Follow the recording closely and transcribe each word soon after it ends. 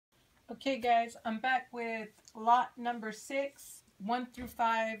Okay guys, I'm back with lot number 6. 1 through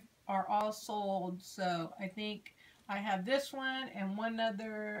 5 are all sold. So I think I have this one and one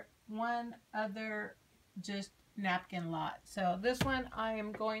other just napkin lot. So this one I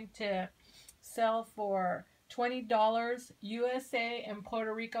am going to sell for $20 USA and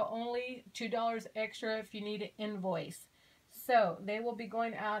Puerto Rico only, $2 extra if you need an invoice. So they will be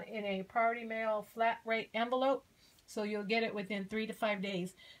going out in a priority mail flat rate envelope. So you'll get it within 3 to 5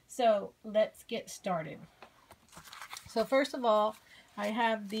 days. So let's get started. So first of all, I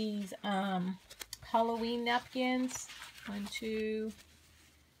have these Halloween napkins. 1, 2,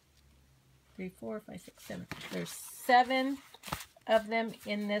 3, 4, 5, 6, 7. There's 7 of them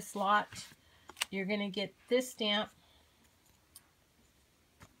in this lot. You're going to get this stamp.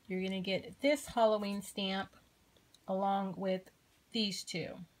 You're going to get this Halloween stamp along with these 2.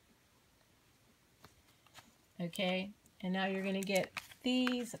 Okay, and now you're going to get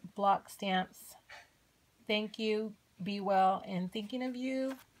these block stamps. Thank you, be well, and thinking of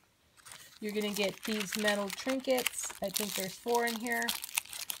you. You're going to get these metal trinkets. I think there's 4 in here.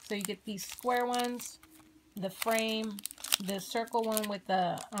 So you get these square ones, the frame, the circle one with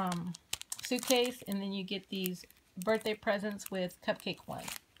the suitcase, and then you get these birthday presents with cupcake one.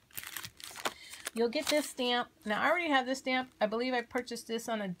 You'll get this stamp. Now I already have this stamp. I believe I purchased this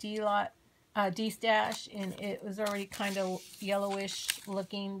on a Destash, and it was already kind of yellowish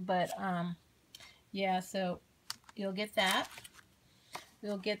looking, but yeah, so you'll get that.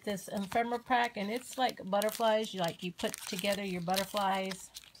 You'll get this ephemera pack, and it's like butterflies. You put together your butterflies,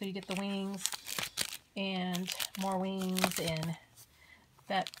 so you get the wings and more wings, and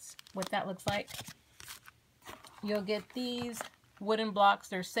that's what that looks like. You'll get these wooden blocks.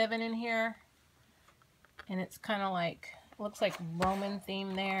 There's 7 in here, and it's kind of like, looks like Roman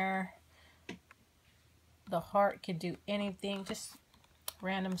theme there. The heart can do anything, just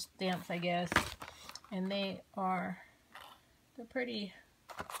random stamps, I guess. And they're pretty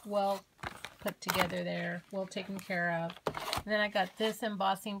well put together there, well taken care of. And then I got this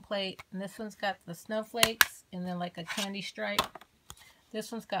embossing plate, and this one's got the snowflakes and then like a candy stripe.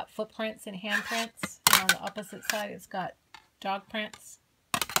 This one's got footprints and handprints, and on the opposite side it's got dog prints.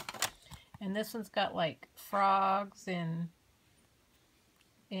 And this one's got like frogs and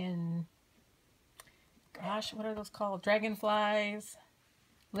gosh, what are those called? Dragonflies,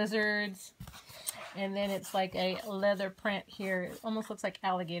 lizards. And then it's like a leather print here. It almost looks like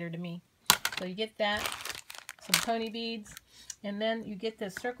alligator to me. So you get that, some pony beads, and then you get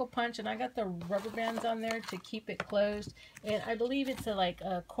this circle punch, and I got the rubber bands on there to keep it closed. And I believe it's like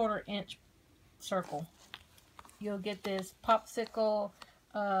a 1/4 inch circle. You'll get this popsicle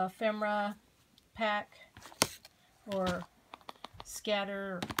ephemera pack, or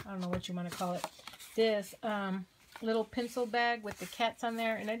scatter, I don't know what you want to call it. This little pencil bag with the cats on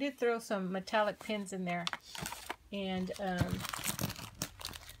there, and I did throw some metallic pins in there. And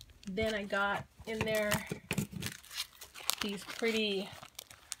then I got in there these pretty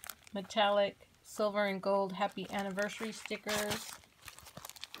metallic silver and gold happy anniversary stickers.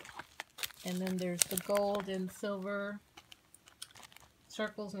 And then there's the gold and silver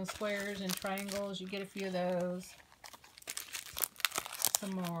circles and squares and triangles. You get a few of those.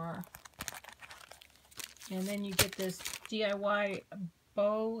 Some more. And then you get this DIY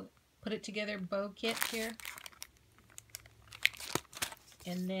bow, put it together bow kit here.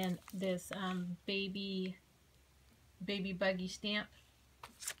 And then this baby buggy stamp,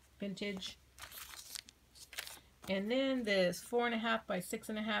 vintage. And then this 4.5 by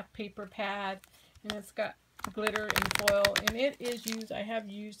 6.5 paper pad, and it's got glitter and foil, and it is used. I have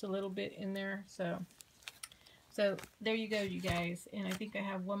used a little bit in there, so there you go, you guys. And I think I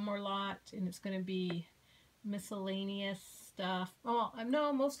have one more lot, and it's going to be miscellaneous stuff. Oh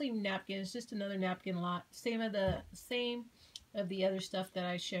no, mostly napkins, just another napkin lot, same of the other stuff that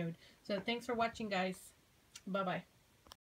I showed. So thanks for watching, guys. Bye bye.